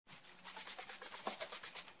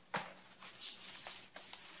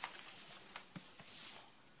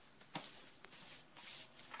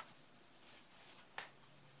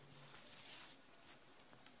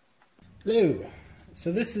Hello.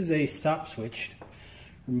 So this is a stop switch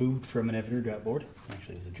removed from an Evinrude outboard.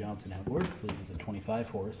 Actually, it's a Johnson outboard. I believe it's a 25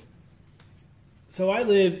 horse. So I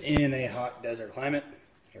live in a hot desert climate,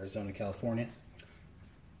 Arizona, California.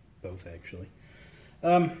 Both, actually.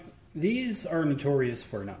 These are notorious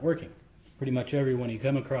for not working. Pretty much everyone you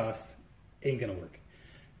come across ain't gonna work.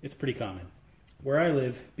 It's pretty common. Where I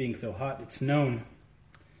live, being so hot, it's known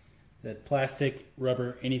that plastic,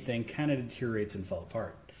 rubber, anything kind of deteriorates and falls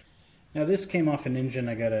apart. Now this came off an engine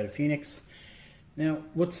I got out of Phoenix. Now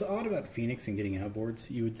what's odd about Phoenix and getting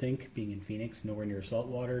outboards, you would think, being in Phoenix, nowhere near salt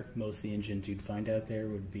water, most of the engines you'd find out there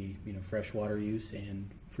would be, fresh water use and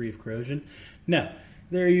free of corrosion. No,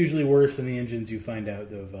 they're usually worse than the engines you find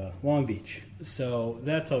out of Long Beach. So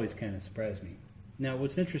that's always kind of surprised me. Now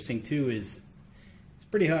what's interesting too is it's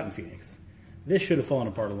pretty hot in Phoenix. This should have fallen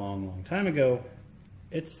apart a long time ago.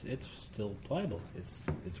 It's still pliable. It's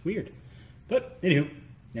weird. But anywho,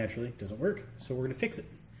 naturally it doesn't work, so we're going to fix it.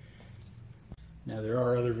 Now there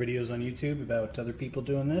are other videos on YouTube about other people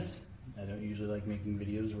doing this. I don't usually like making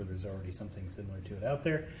videos where there's already something similar to it out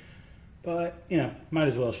there. But, might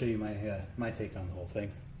as well show you my take on the whole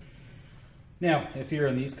thing. Now, if you're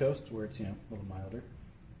on the East Coast where it's, a little milder,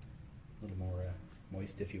 a little more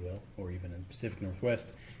moist, if you will, or even in the Pacific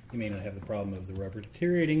Northwest, you may not have the problem of the rubber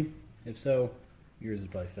deteriorating. If so, yours is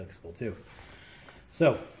probably flexible too.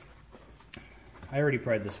 So, I already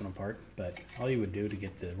pried this one apart, but all you would do to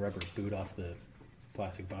get the rubber boot off the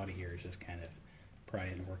plastic body here is just kind of pry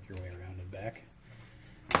it and work your way around and back.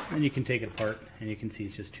 And you can take it apart, and you can see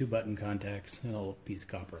it's just two button contacts and a little piece of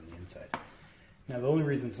copper on the inside. Now the only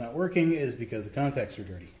reason it's not working is because the contacts are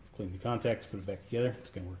dirty. Clean the contacts, put it back together, it's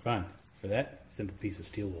going to work fine. For that, simple piece of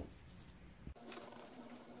steel wool.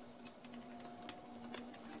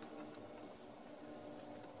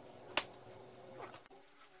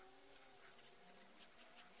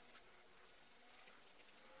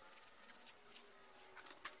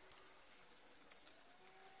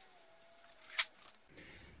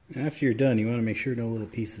 After you're done, you want to make sure no little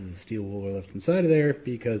pieces of steel wool are left inside of there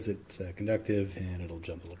because it's conductive and it'll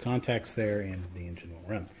jump little contacts there and the engine won't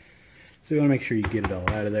run. So you want to make sure you get it all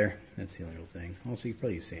out of there. That's the only little thing. Also, you can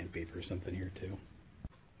probably use sandpaper or something here too.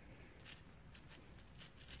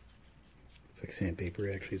 Looks like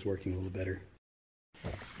sandpaper actually is working a little better.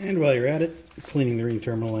 And while you're at it, cleaning the ring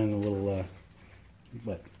terminal and the little,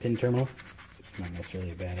 pin terminal. Not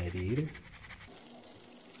necessarily a bad idea either.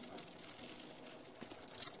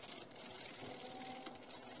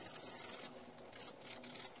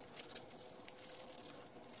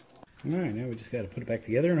 Alright, now we just got to put it back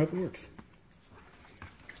together and hope it works.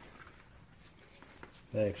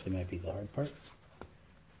 That actually might be the hard part,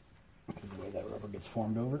 because the way that rubber gets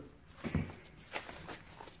formed over. This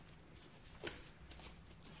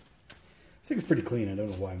thing is pretty clean. I don't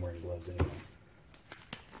know why I'm wearing gloves anyway.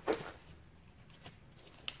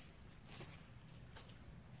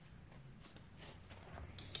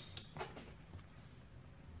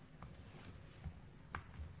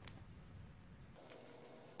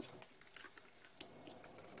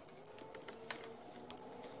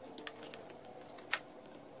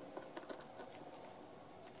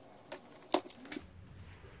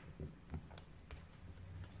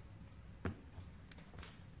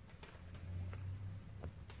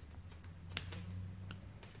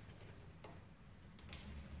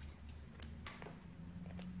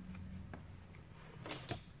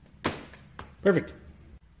 Perfect.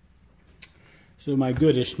 So my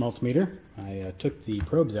goodish multimeter, I took the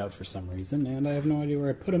probes out for some reason, and I have no idea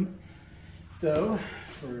where I put them. So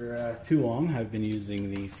for too long, I've been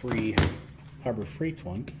using the free Harbor Freight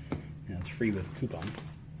one. Now it's free with coupon,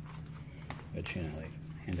 but they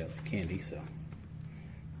hand out like candy, so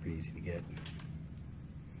pretty easy to get.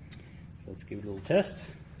 So let's give it a little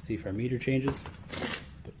test, see if our meter changes.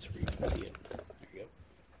 Put it so you can see it.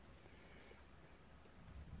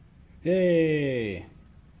 Yay!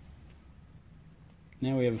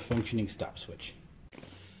 Now we have a functioning stop switch.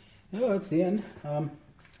 Oh, that's the end.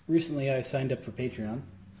 Recently I signed up for Patreon.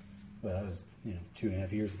 Well, that was,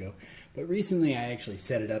 2.5 years ago. But recently I actually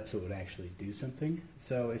set it up so it would actually do something.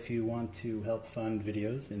 So if you want to help fund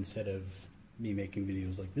videos instead of me making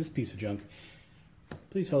videos like this piece of junk,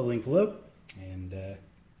 please follow the link below and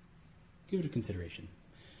give it a consideration.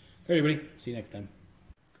 All right, everybody. See you next time.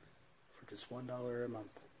 For just $1 a month,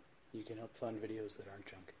 you can help fund videos that aren't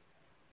junk.